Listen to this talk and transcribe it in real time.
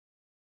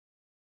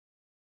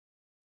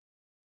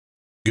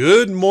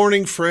Good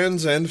morning,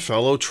 friends and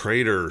fellow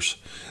traders.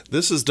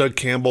 This is Doug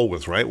Campbell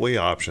with Right Way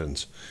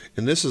Options,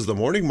 and this is the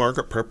morning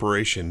market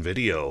preparation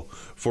video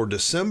for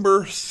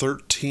December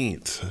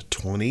 13th,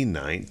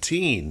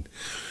 2019.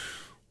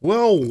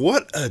 Well,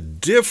 what a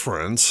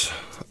difference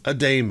a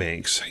day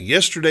makes.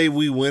 Yesterday,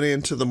 we went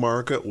into the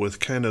market with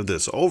kind of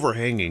this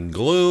overhanging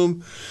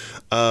gloom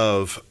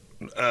of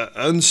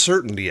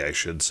uncertainty, I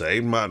should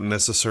say, not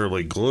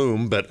necessarily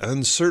gloom, but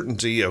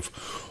uncertainty of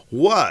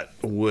what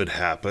would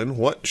happen,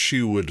 what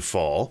shoe would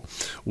fall.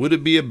 Would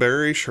it be a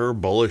bearish or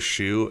bullish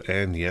shoe?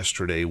 And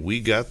yesterday we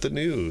got the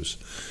news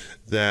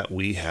that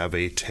we have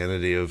a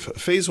tentative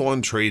phase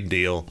one trade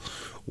deal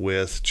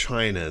with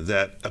China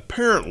that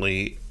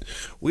apparently,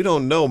 we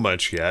don't know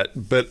much yet,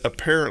 but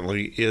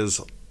apparently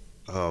is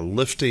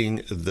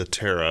lifting the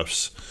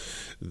tariffs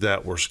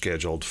that were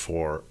scheduled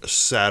for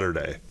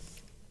Saturday.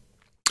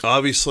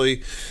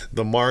 Obviously,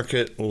 the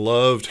market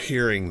loved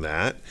hearing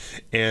that,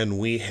 and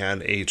we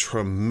had a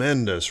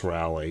tremendous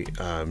rally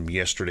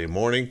yesterday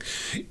morning.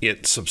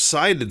 It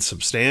subsided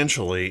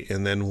substantially,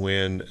 and then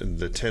when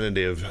the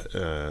tentative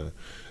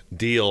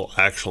deal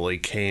actually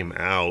came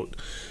out,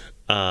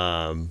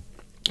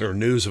 or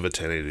news of a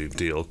tentative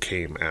deal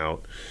came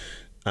out,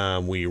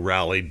 we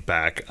rallied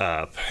back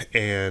up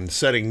and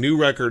setting new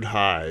record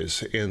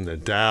highs in the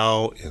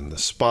Dow, in the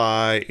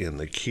SPY, in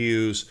the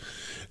Qs.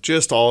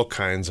 Just all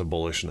kinds of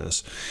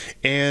bullishness.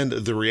 And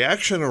the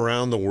reaction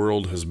around the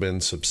world has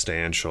been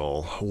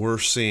substantial. We're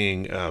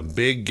seeing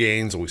big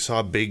gains. We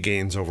saw big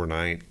gains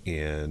overnight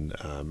in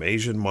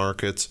Asian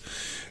markets.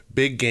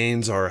 Big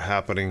gains are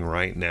happening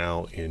right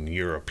now in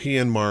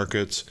European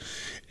markets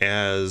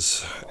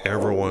as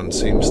everyone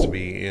seems to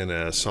be in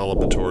a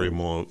celebratory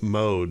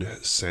mode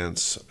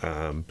since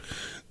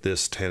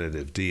this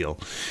tentative deal.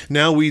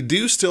 Now, we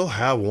do still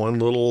have one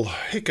little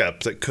hiccup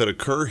that could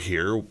occur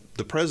here.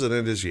 The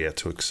president is yet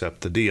to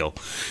accept the deal.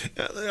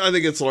 I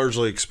think it's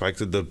largely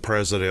expected the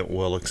president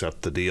will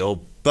accept the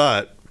deal,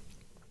 but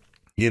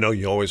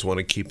you always want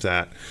to keep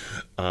that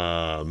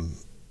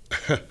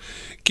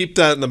keep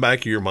that in the back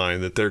of your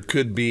mind, that there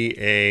could be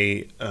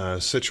a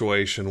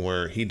situation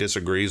where he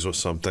disagrees with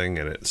something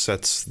and it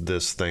sets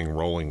this thing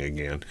rolling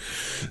again.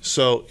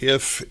 So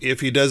if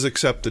he does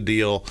accept the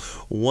deal,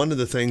 one of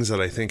the things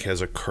that I think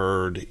has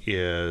occurred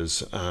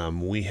is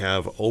we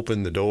have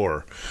opened the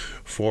door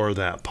for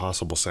that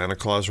possible Santa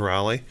Claus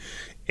rally,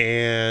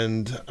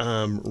 and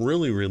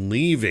really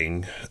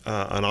relieving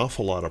an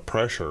awful lot of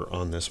pressure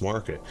on this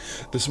market.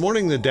 This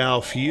morning, the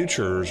Dow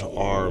futures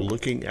are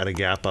looking at a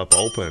gap up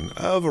open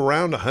of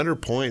around 100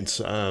 points,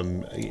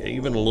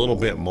 even a little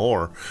bit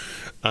more.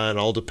 It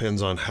all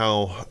depends on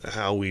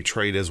how we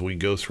trade as we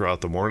go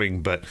throughout the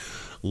morning, but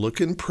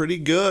looking pretty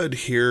good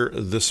here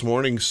this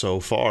morning so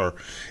far,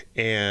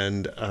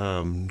 and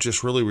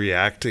just really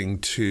reacting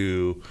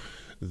to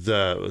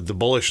the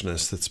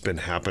bullishness that's been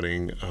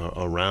happening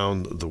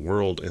around the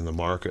world in the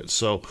market.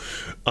 So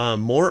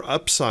more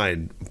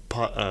upside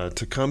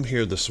to come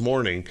here this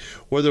morning.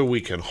 Whether we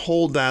can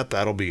hold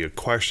that'll be a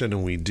question,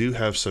 and we do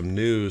have some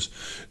news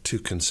to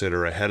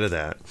consider ahead of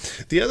that.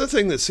 The other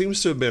thing that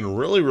seems to have been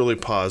really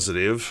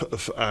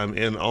positive,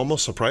 and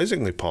almost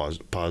surprisingly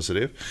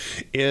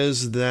positive,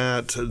 is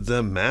that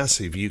the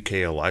massive UK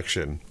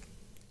election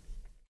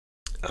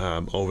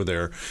over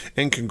there.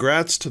 And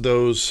congrats to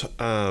those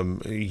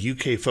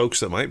UK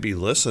folks that might be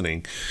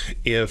listening.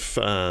 If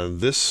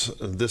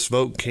this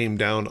vote came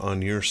down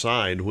on your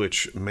side,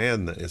 which,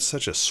 man, it's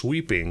such a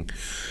sweeping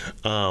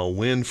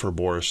win for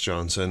Boris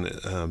Johnson,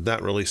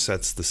 that really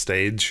sets the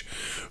stage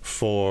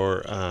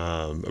for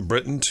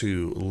Britain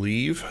to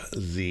leave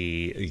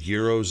the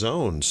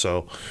Eurozone.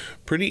 So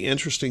pretty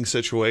interesting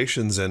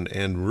situations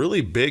and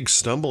really big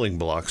stumbling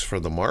blocks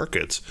for the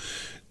markets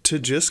to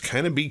just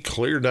kind of be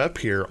cleared up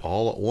here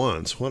all at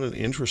once. What an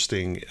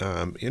interesting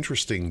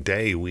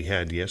day we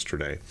had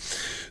yesterday.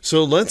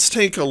 So let's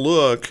take a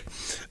look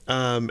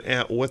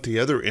at what the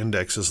other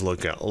indexes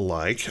look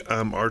like.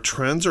 Our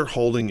trends are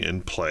holding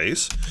in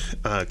place.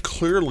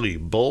 Clearly,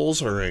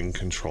 bulls are in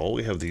control.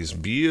 We have these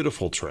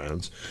beautiful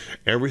trends.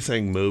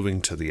 Everything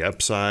moving to the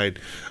upside,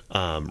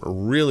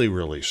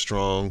 really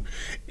strong,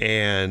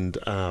 and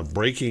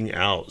breaking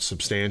out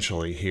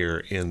substantially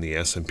here in the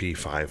S&P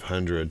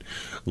 500,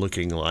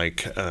 looking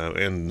like,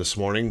 and this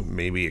morning,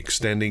 maybe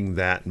extending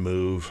that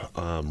move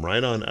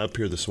right on up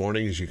here this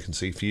morning. As you can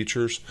see,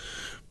 futures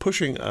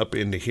pushing up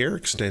into here,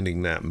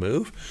 extending that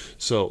move.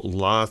 So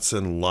lots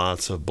and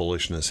lots of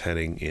bullishness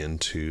heading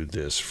into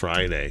this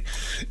Friday.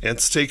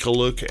 Let's take a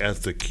look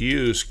at the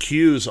Qs.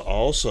 Qs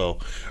also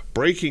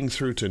breaking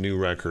through to new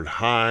record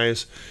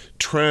highs.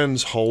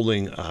 Trends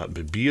holding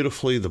up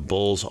beautifully. The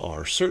bulls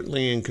are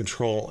certainly in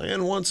control,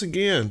 and once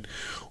again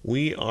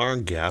we are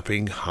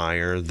gapping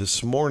higher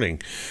this morning.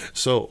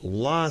 So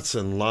lots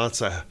and lots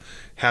of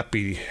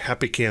happy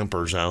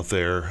campers out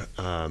there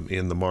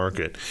in the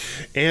market.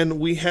 And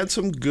we had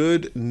some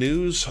good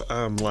news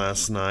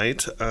last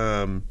night.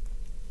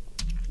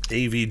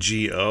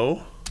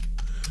 AVGO,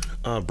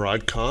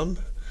 Broadcom,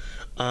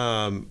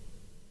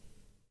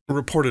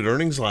 reported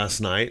earnings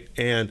last night,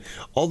 and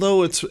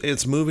although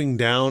it's moving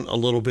down a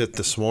little bit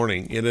this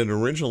morning, it had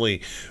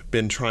originally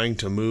been trying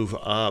to move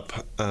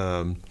up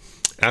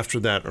after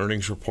that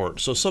earnings report.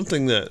 So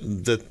something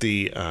that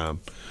the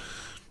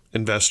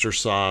investors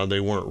saw they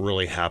weren't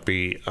really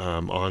happy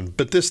on,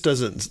 but this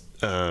doesn't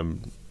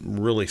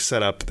really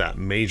set up that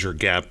major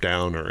gap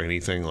down or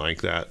anything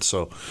like that.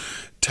 So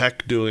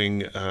tech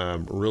doing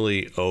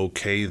really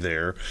okay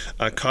there.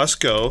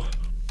 Costco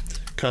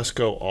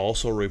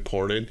also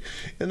reported,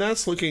 and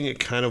that's looking at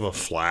kind of a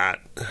flat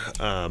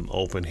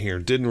open here.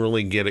 Didn't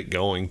really get it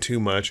going too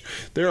much.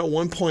 There at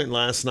one point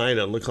last night,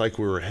 it looked like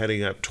we were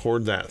heading up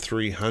toward that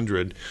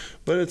 300,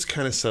 but it's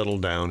kind of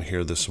settled down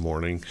here this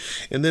morning.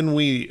 And then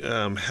we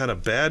had a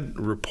bad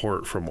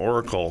report from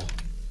Oracle.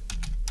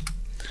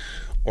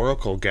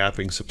 Oracle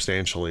gapping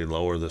substantially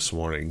lower this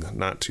morning.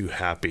 Not too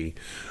happy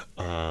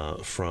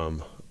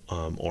from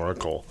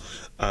Oracle.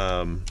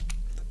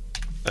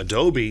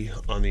 Adobe,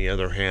 on the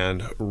other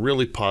hand,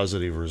 really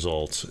positive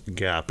results,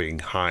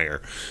 gapping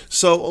higher.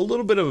 So a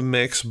little bit of a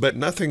mix, but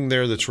nothing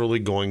there that's really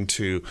going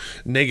to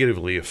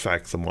negatively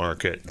affect the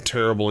market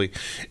terribly,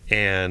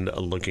 and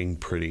looking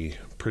pretty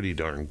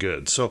darn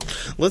good. So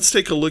let's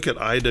take a look at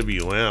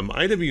IWM.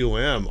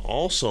 IWM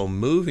also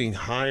moving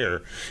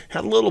higher.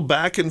 Had a little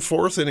back and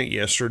forth in it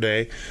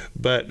yesterday,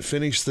 but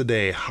finished the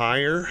day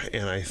higher.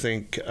 And I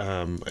think,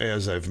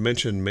 as I've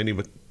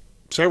mentioned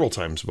several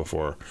times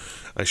before,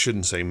 I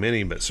shouldn't say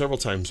many, but several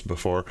times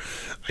before,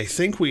 I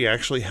think we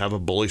actually have a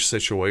bullish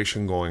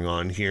situation going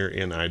on here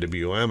in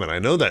IWM. And I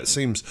know that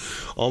seems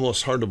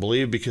almost hard to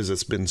believe because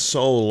it's been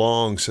so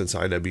long since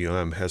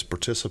IWM has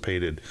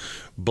participated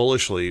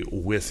bullishly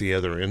with the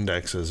other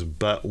indexes,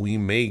 but we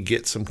may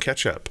get some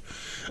catch up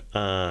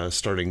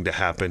starting to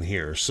happen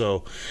here.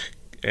 So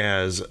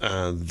as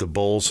the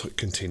bulls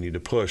continue to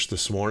push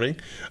this morning,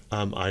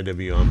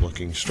 IWM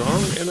looking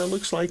strong, and it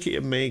looks like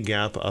it may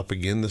gap up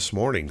again this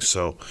morning.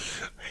 So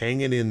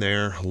hanging in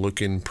there,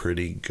 looking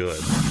pretty good.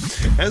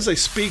 As I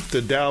speak,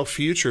 the Dow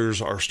futures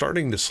are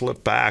starting to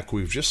slip back.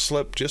 We've just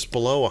slipped just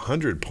below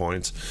 100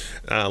 points.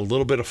 A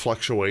little bit of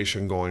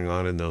fluctuation going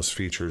on in those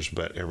futures,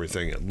 but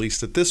everything, at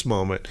least at this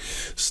moment,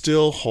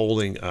 still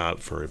holding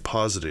up very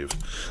positive.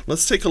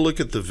 Let's take a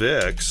look at the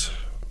VIX.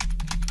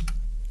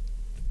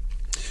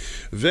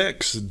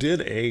 VIX did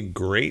a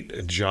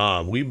great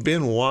job. We've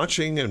been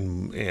watching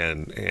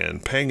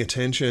and paying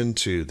attention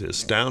to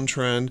this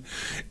downtrend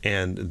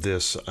and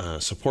this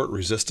support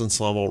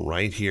resistance level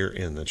right here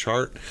in the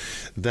chart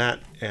that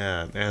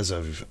as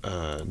of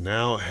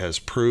now has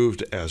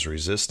proved as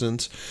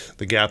resistance.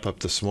 The gap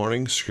up this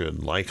morning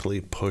should likely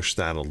push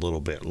that a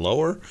little bit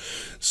lower.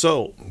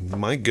 So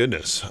my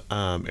goodness,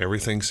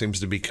 everything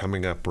seems to be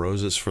coming up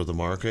roses for the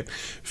market.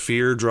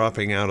 Fear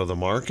dropping out of the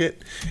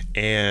market,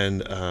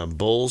 and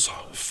bulls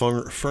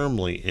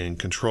firmly in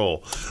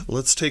control.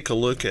 Let's take a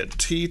look at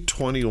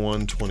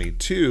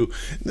T2122.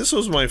 This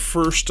was my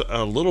first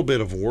little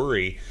bit of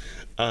worry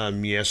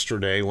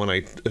yesterday when I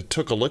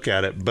took a look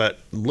at it, but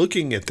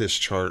looking at this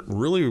chart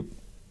really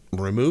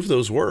remove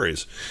those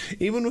worries.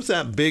 Even with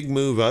that big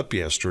move up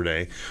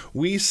yesterday,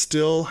 we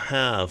still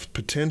have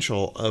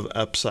potential of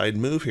upside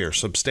move here,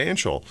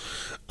 substantial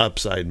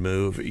upside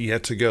move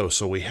yet to go.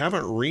 So we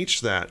haven't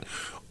reached that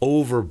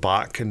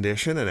overbought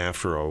condition, and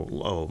after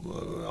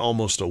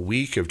almost a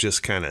week of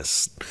just kind of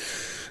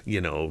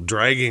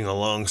dragging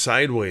along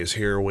sideways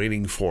here,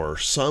 waiting for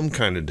some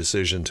kind of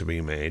decision to be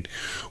made,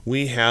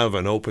 we have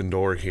an open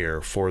door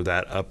here for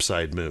that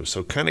upside move.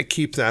 So kind of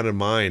keep that in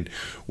mind.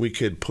 We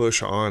could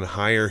push on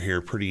higher here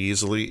pretty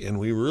easily, and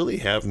we really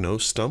have no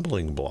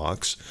stumbling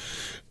blocks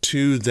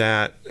to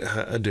that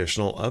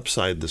additional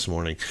upside this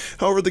morning.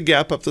 However, the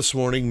gap up this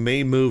morning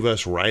may move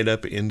us right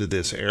up into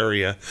this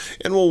area,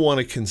 and we'll want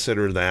to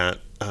consider that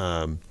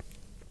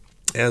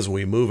as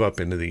we move up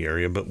into the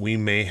area, but we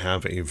may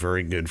have a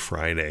very good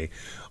Friday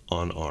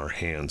on our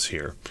hands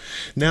here.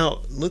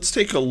 Now, let's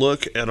take a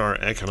look at our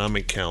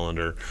economic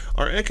calendar.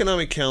 Our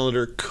economic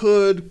calendar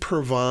could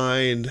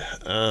provide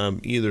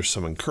either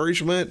some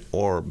encouragement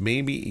or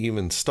maybe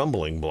even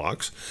stumbling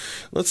blocks.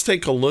 Let's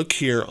take a look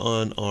here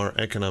on our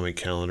economic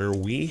calendar.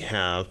 We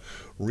have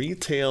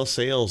retail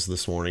sales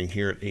this morning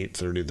here at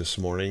 8:30 this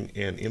morning,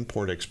 and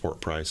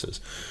import-export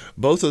prices.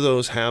 Both of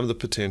those have the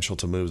potential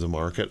to move the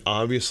market.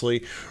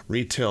 Obviously,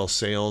 retail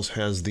sales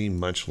has the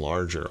much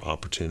larger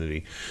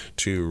opportunity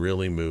to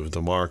really move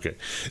the market.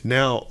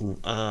 Now,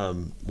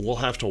 we'll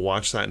have to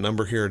watch that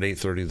number here at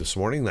 8:30 this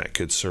morning. That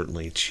could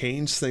certainly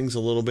change things a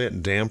little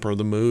bit, damper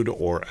the mood,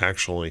 or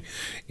actually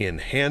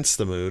enhance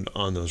the mood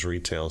on those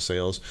retail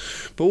sales.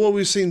 But what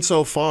we've seen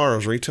so far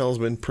is retail has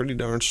been pretty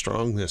darn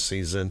strong this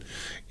season,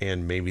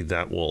 and maybe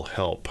that will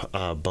help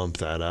bump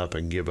that up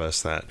and give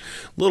us that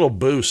little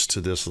boost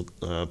to this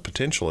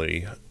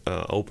potentially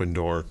open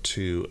door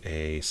to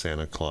a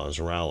Santa Claus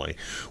rally.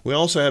 We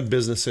also have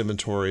business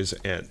inventories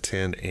at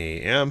 10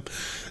 a.m.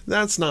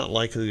 That's not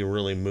likely to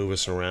really move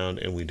us around,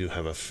 and we do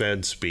have a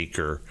Fed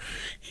speaker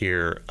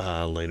here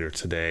later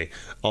today.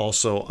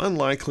 Also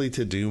unlikely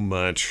to do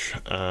much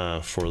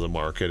for the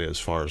market as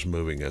far as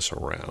moving us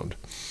around.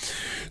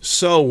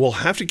 So we'll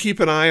have to keep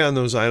an eye on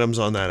those items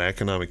on that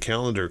economic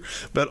calendar.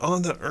 But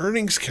on the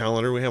earnings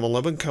calendar, we have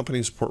 11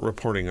 companies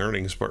reporting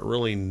earnings, but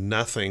really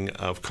nothing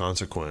of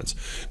consequence.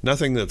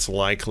 Nothing that's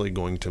likely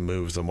going to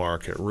move the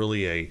market.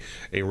 Really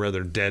a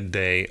rather dead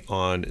day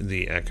on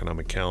the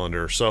economic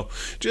calendar. So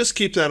just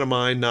keep that in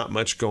mind. Not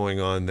much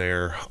going on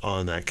there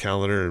on that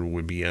calendar. It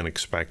would be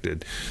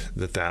unexpected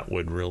that that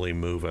would really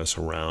move us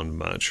around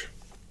much.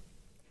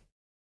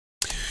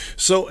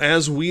 So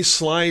as we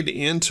slide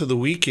into the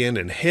weekend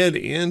and head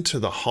into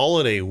the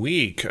holiday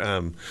week,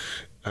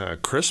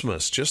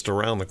 Christmas just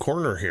around the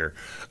corner here,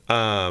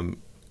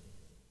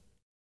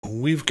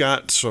 we've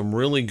got some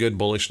really good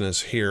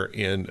bullishness here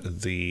in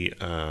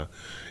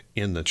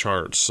the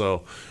charts.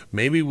 So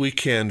maybe we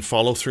can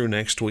follow through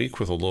next week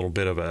with a little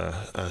bit of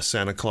a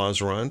Santa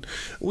Claus run.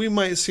 We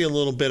might see a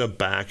little bit of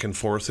back and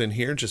forth in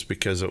here just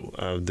because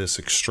of this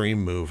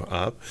extreme move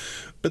up.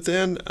 But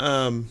then,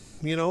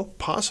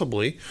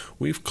 possibly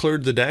we've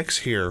cleared the decks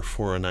here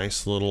for a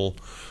nice little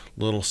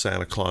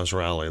Santa Claus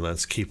rally.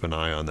 Let's keep an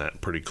eye on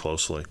that pretty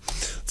closely.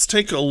 Let's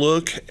take a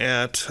look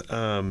at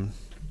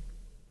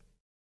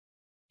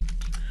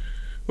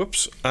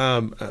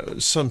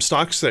some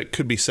stocks that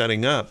could be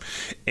setting up.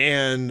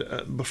 And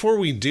before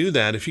we do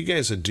that, if you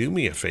guys would do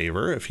me a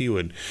favor, if you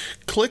would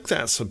click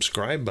that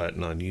subscribe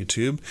button on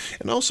YouTube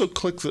and also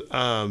click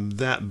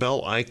that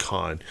bell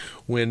icon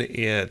when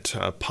it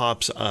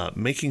pops up,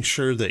 making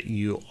sure that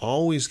you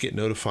always get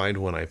notified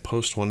when I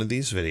post one of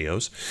these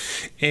videos.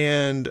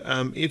 And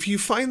if you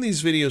find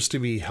these videos to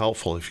be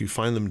helpful, if you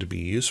find them to be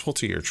useful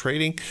to your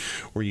trading,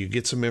 where you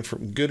get some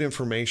good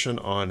information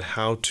on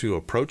how to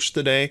approach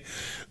the day,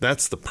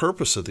 that's the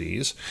purpose of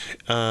these,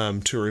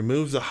 to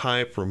remove the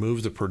hype,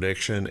 remove the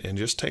prediction, and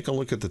just take a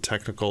look at the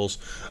technicals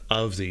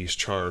of these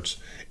charts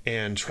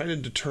and try to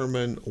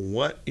determine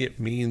what it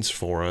means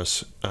for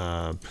us.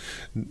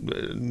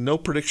 No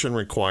prediction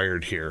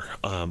required here,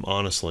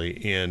 honestly,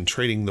 in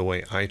trading the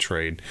way I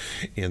trade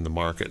in the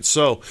market.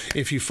 So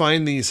if you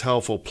find these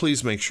helpful,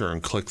 please make sure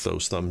and click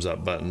those thumbs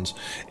up buttons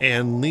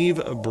and leave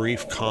a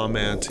brief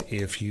comment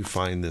if you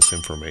find this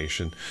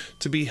information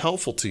to be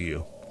helpful to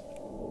you.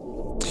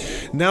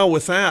 Now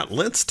with that,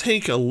 let's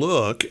take a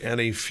look at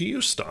a few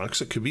stocks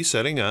that could be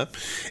setting up.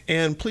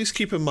 And please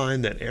keep in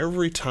mind that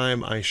every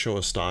time I show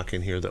a stock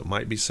in here that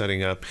might be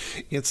setting up,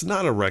 it's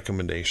not a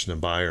recommendation to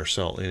buy or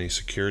sell any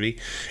security.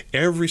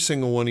 Every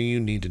single one of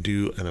you need to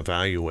do an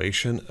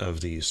evaluation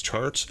of these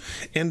charts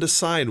and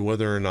decide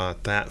whether or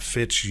not that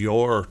fits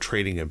your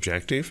trading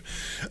objective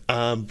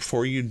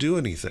before you do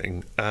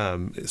anything.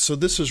 So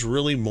this is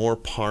really more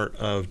part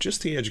of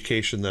just the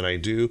education that I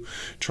do,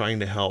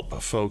 trying to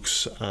help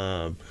folks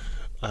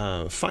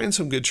find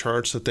some good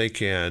charts that they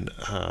can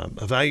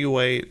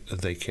evaluate,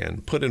 they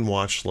can put in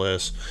watch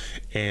lists,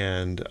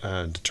 and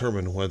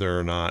determine whether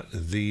or not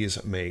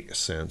these make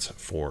sense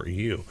for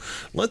you.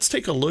 Let's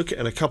take a look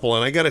at a couple,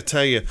 and I got to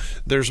tell you,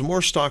 there's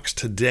more stocks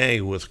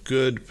today with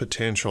good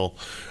potential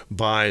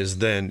buys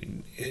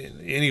than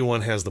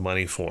anyone has the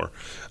money for.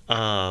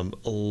 A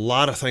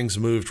lot of things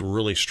moved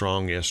really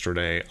strong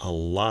yesterday, a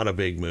lot of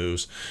big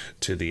moves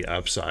to the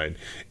upside,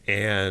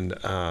 and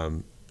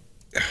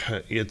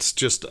it's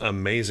just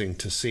amazing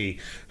to see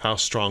how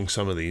strong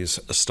some of these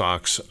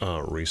stocks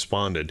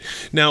responded.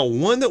 Now,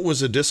 one that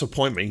was a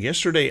disappointment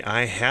yesterday,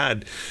 I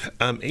had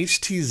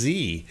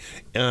HTZ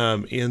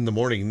in the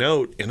morning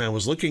note, and I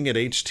was looking at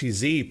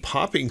HTZ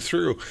popping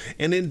through,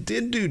 and it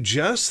did do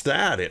just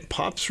that. It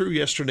popped through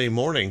yesterday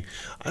morning.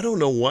 I don't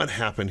know what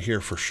happened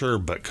here for sure,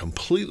 but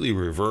completely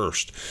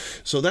reversed.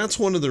 So that's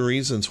one of the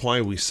reasons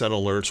why we set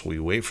alerts. We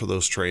wait for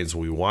those trades.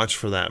 We watch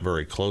for that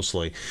very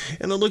closely.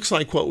 And it looks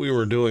like what we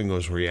were doing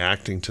was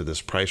reacting to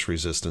this price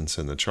resistance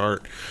in the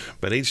chart.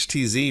 But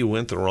HTZ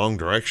went the wrong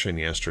direction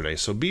yesterday.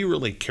 So be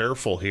really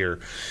careful here.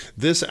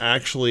 This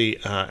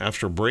actually,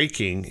 after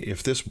breaking,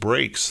 if this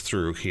breaks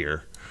through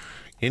here,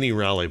 any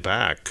rally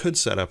back could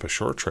set up a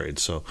short trade,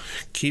 so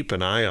keep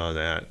an eye on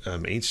that.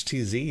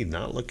 HTZ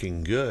not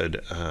looking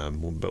good,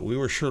 but we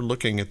were sure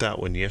looking at that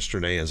one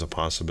yesterday as a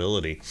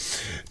possibility.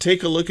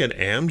 Take a look at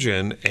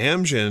Amgen.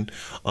 Amgen,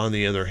 on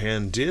the other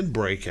hand, did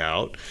break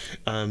out.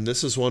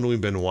 This is one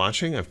we've been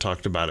watching. I've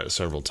talked about it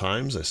several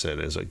times. I said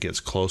as it gets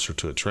closer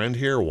to a trend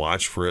here,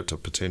 watch for it to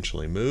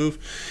potentially move.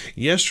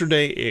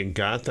 Yesterday, it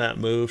got that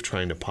move,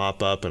 trying to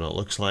pop up, and it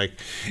looks like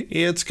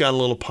it's got a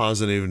little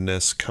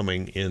positiveness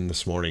coming in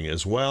this morning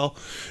as well.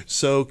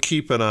 So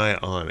keep an eye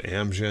on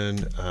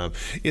Amgen.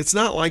 It's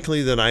not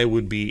likely that I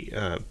would be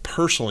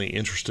personally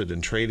interested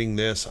in trading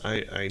this.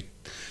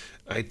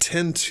 I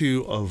tend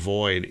to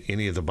avoid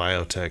any of the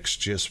biotechs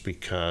just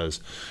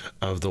because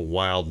of the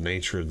wild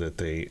nature that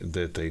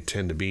they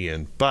tend to be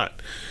in.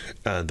 But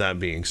that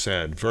being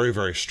said, very,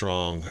 very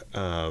strong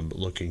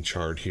looking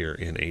chart here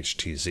in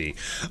HTZ.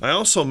 I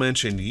also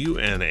mentioned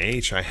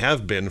UNH. I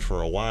have been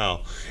for a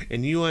while,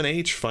 and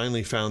UNH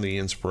finally found the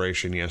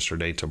inspiration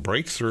yesterday to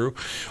break through,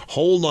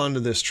 hold on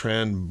to this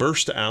trend,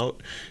 burst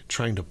out,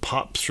 trying to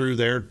pop through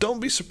there. Don't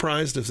be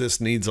surprised if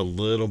this needs a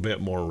little bit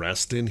more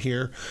rest in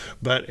here,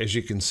 but as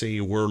you can see,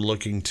 we were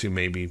looking to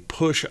maybe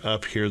push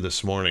up here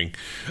this morning.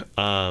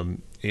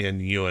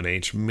 And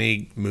UNH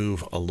may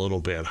move a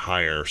little bit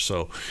higher.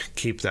 So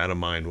keep that in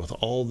mind with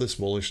all this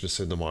bullishness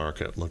in the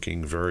market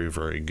looking very,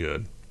 very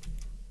good.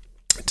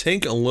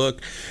 Take a look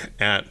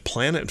at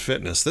Planet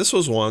Fitness. This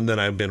was one that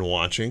I've been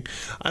watching.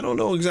 I don't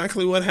know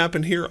exactly what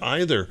happened here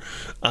either.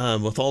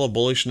 With all the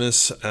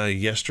bullishness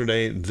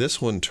yesterday,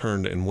 this one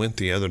turned and went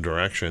the other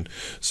direction.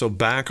 So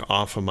back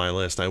off of my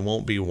list. I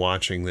won't be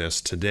watching this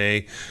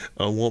today.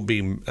 I won't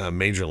be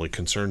majorly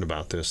concerned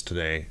about this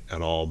today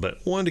at all,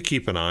 but one to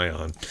keep an eye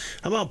on.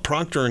 How about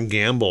Procter &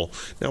 Gamble?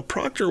 Now,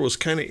 Procter was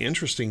kind of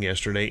interesting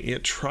yesterday.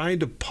 It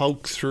tried to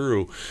poke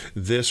through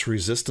this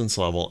resistance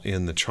level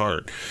in the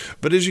chart.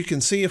 But as you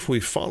can see, if we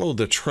follow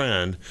the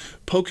trend,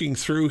 poking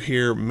through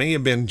here may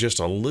have been just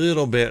a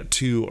little bit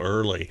too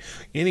early.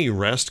 Any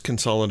rest,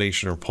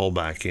 consolidation, or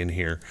pullback in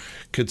here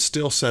could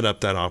still set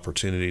up that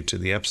opportunity to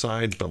the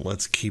upside, but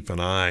let's keep an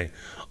eye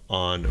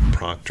on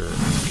Procter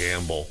 &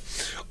 Gamble.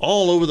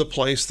 All over the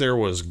place, there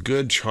was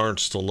good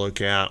charts to look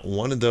at.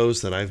 One of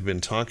those that I've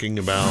been talking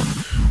about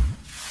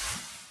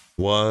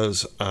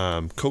was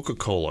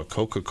Coca-Cola.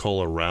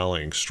 Coca-Cola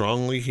rallying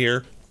strongly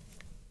here,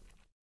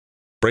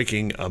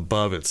 breaking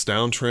above its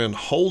downtrend,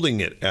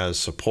 holding it as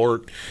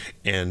support,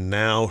 and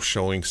now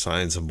showing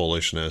signs of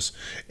bullishness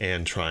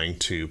and trying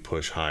to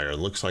push higher. It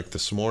looks like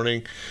this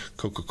morning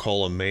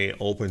Coca-Cola may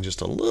open just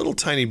a little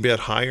tiny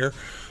bit higher,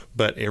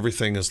 but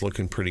everything is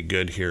looking pretty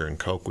good here in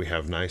Coke. We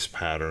have nice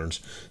patterns,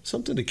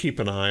 something to keep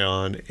an eye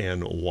on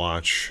and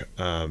watch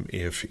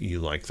if you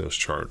like those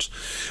charts.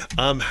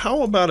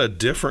 How about a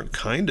different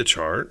kind of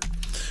chart?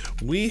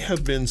 We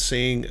have been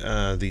seeing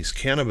these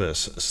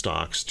cannabis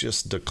stocks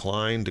just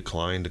decline,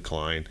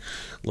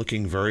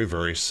 looking very,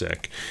 very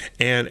sick.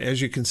 And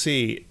as you can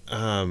see,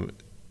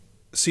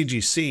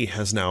 CGC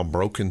has now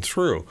broken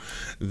through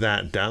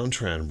that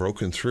downtrend,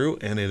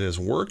 and it is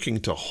working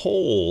to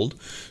hold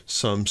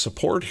some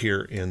support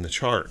here in the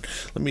chart.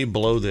 Let me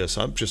blow this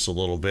up just a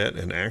little bit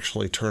and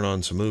actually turn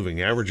on some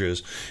moving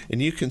averages,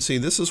 and you can see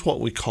this is what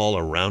we call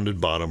a rounded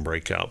bottom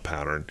breakout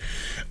pattern.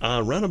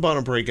 Rounded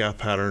bottom breakout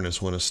pattern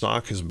is when a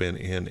stock has been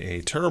in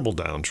a terrible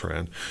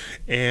downtrend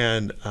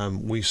and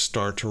we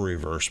start to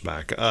reverse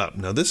back up.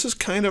 Now this is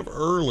kind of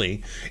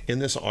early in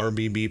this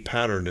RBB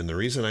pattern, and the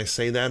reason I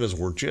say that is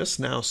we're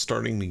just now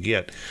starting to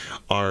get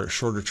our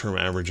shorter term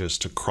averages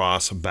to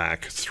cross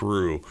back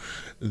through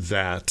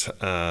that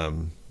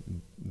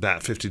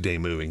that 50-day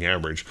moving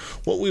average.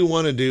 What we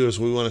want to do is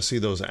we want to see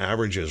those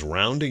averages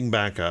rounding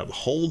back up,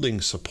 holding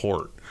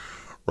support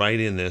right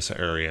in this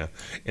area,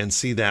 and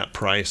see that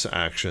price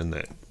action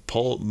that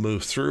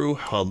move through,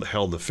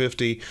 held the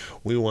 50.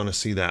 We want to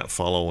see that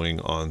following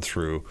on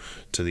through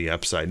to the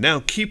upside. Now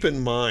keep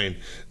in mind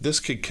this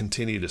could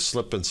continue to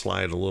slip and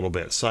slide a little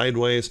bit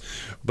sideways,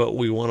 but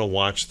we want to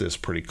watch this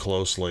pretty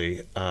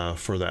closely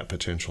for that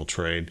potential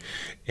trade,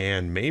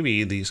 and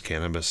maybe these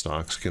cannabis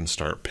stocks can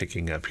start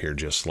picking up here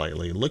just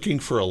slightly, looking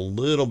for a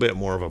little bit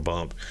more of a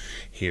bump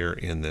here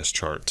in this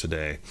chart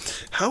today.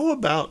 How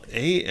about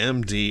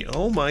AMD?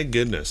 Oh my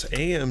goodness,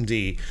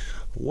 AMD,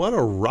 what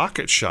a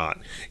rocket shot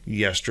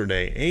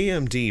yesterday.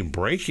 AMD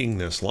breaking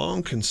this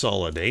long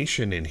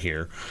consolidation in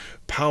here,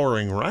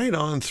 powering right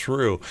on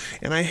through.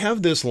 And I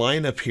have this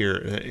line up here,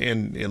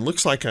 and it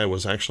looks like I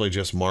was actually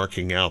just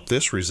marking out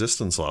this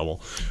resistance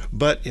level,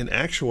 but in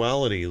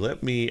actuality,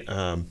 let me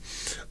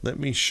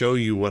show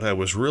you what I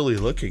was really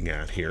looking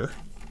at here.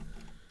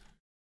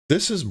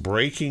 This is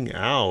breaking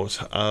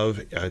out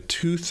of a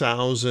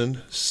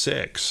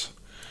 2006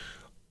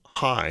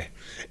 high.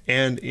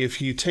 And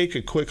if you take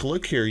a quick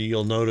look here,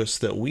 you'll notice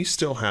that we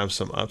still have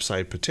some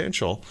upside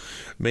potential,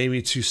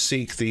 maybe to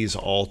seek these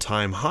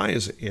all-time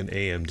highs in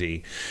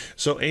AMD.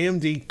 So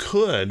AMD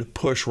could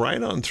push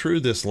right on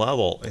through this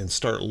level and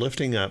start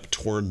lifting up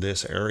toward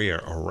this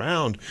area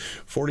around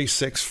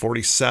 46,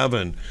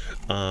 47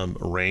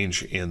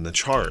 range in the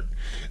chart.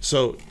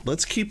 So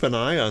let's keep an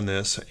eye on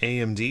this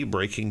AMD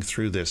breaking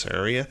through this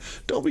area.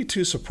 Don't be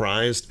too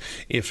surprised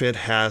if it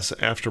has,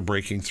 after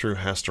breaking through,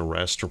 has to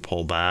rest or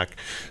pull back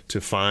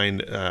to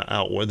find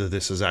out whether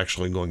this is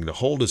actually going to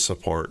hold as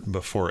support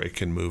before it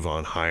can move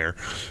on higher.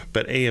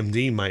 But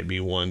AMD might be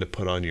one to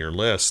put on your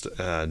list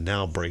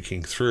now,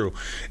 breaking through.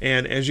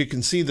 And as you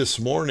can see this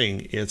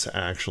morning, it's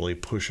actually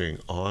pushing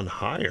on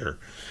higher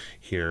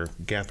here,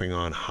 gapping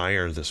on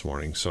higher this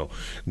morning. So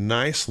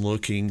nice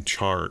looking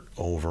chart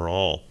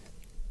overall.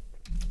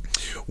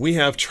 We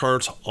have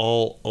charts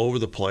all over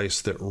the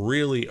place that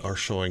really are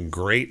showing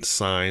great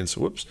signs,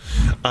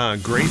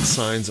 great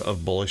signs of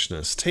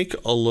bullishness. Take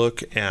a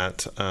look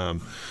at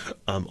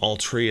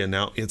Altria.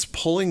 Now it's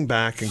pulling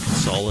back and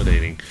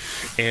consolidating,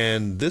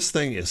 and this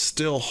thing is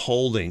still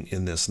holding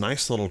in this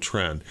nice little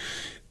trend.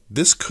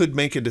 This could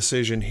make a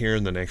decision here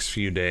in the next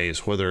few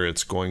days, whether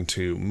it's going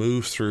to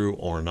move through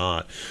or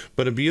not.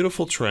 But a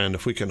beautiful trend,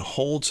 if we can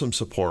hold some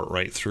support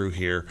right through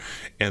here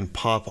and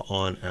pop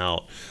on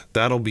out,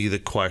 that'll be the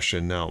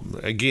question. Now,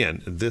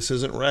 again, this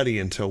isn't ready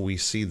until we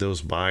see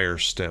those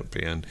buyers step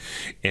in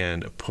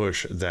and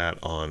push that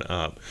on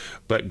up.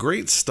 But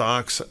great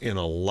stocks in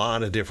a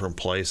lot of different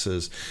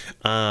places.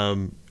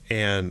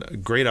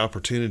 And great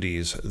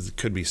opportunities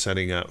could be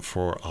setting up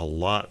for a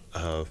lot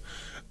of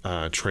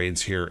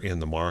trades here in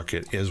the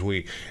market.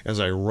 As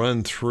I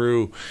run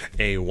through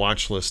a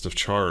watch list of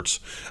charts,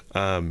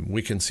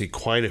 we can see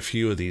quite a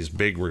few of these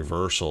big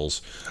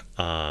reversals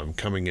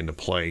coming into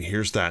play.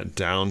 Here's that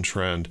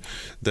downtrend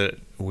that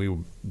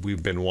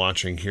we've been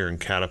watching here in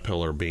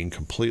Caterpillar being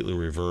completely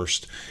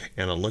reversed,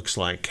 and it looks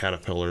like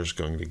Caterpillar is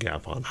going to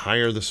gap on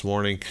higher this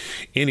morning.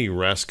 Any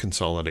rest,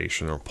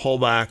 consolidation, or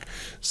pullback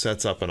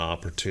sets up an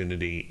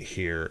opportunity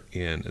here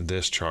in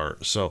this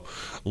chart. So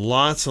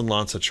lots and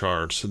lots of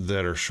charts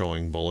that are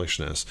showing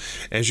bullishness.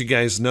 As you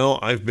guys know,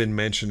 I've been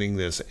mentioning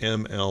this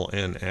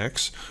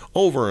MLNX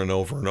over and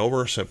over and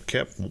over, so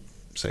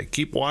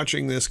keep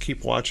watching this,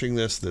 keep watching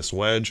this. This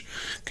wedge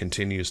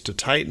continues to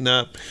tighten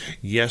up.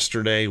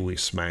 Yesterday we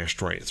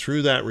smashed right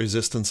through that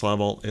resistance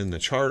level in the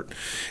chart,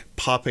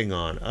 popping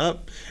on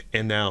up,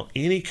 and now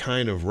any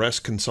kind of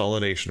rest,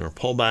 consolidation, or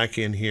pullback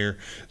in here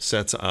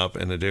sets up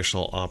an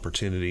additional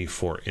opportunity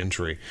for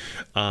entry.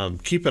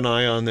 Keep an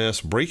eye on this.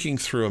 Breaking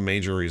through a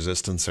major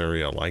resistance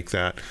area like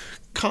that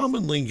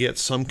commonly gets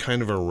some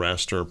kind of a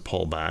rest or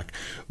pullback,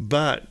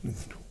 but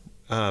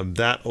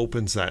that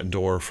opens that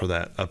door for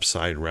that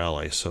upside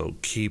rally. So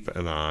keep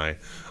an eye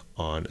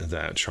on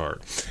that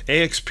chart.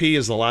 AXP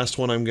is the last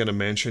one I'm going to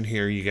mention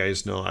here. You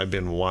guys know I've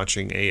been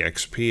watching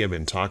AXP. I've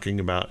been talking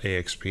about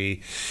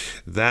AXP.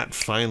 That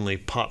finally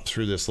popped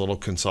through this little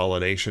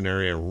consolidation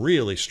area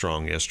really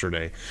strong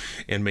yesterday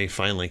and may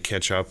finally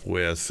catch up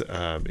with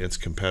its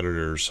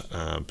competitors,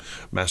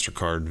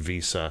 MasterCard,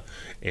 Visa,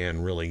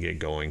 and really get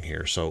going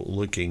here. So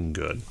looking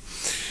good.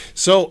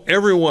 So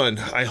everyone,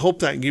 I hope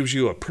that gives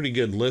you a pretty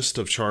good list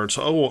of charts.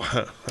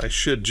 Oh, I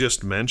should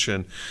just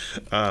mention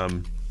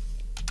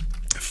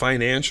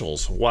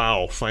financials.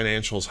 Wow,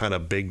 financials had a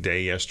big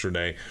day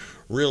yesterday,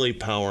 really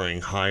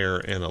powering higher,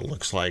 and it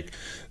looks like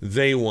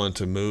they want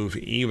to move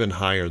even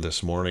higher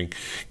this morning.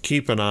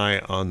 Keep an eye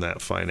on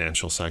that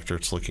financial sector.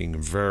 It's looking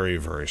very,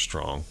 very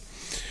strong.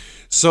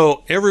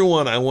 So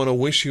everyone, I want to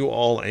wish you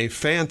all a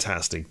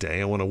fantastic day.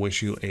 I want to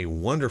wish you a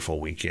wonderful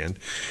weekend.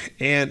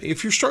 And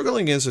if you're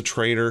struggling as a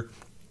trader,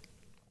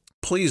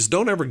 please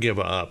don't ever give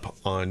up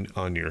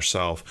on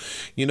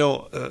yourself. You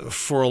know,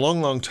 for a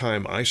long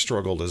time, I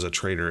struggled as a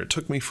trader. It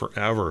took me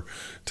forever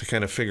to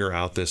kind of figure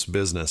out this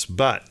business.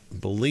 But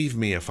believe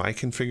me, if I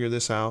can figure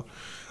this out,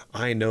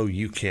 I know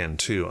you can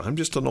too. I'm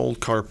just an old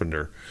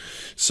carpenter.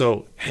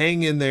 So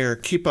hang in there,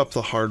 keep up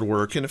the hard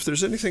work. And if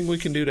there's anything we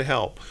can do to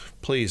help,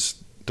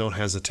 please don't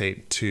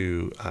hesitate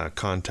to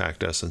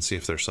contact us and see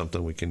if there's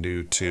something we can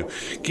do to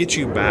get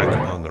you back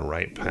on the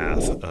right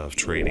path of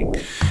trading.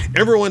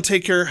 Everyone,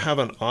 take care. Have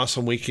an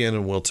awesome weekend,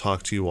 and we'll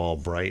talk to you all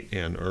bright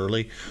and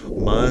early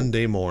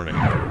Monday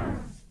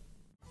morning.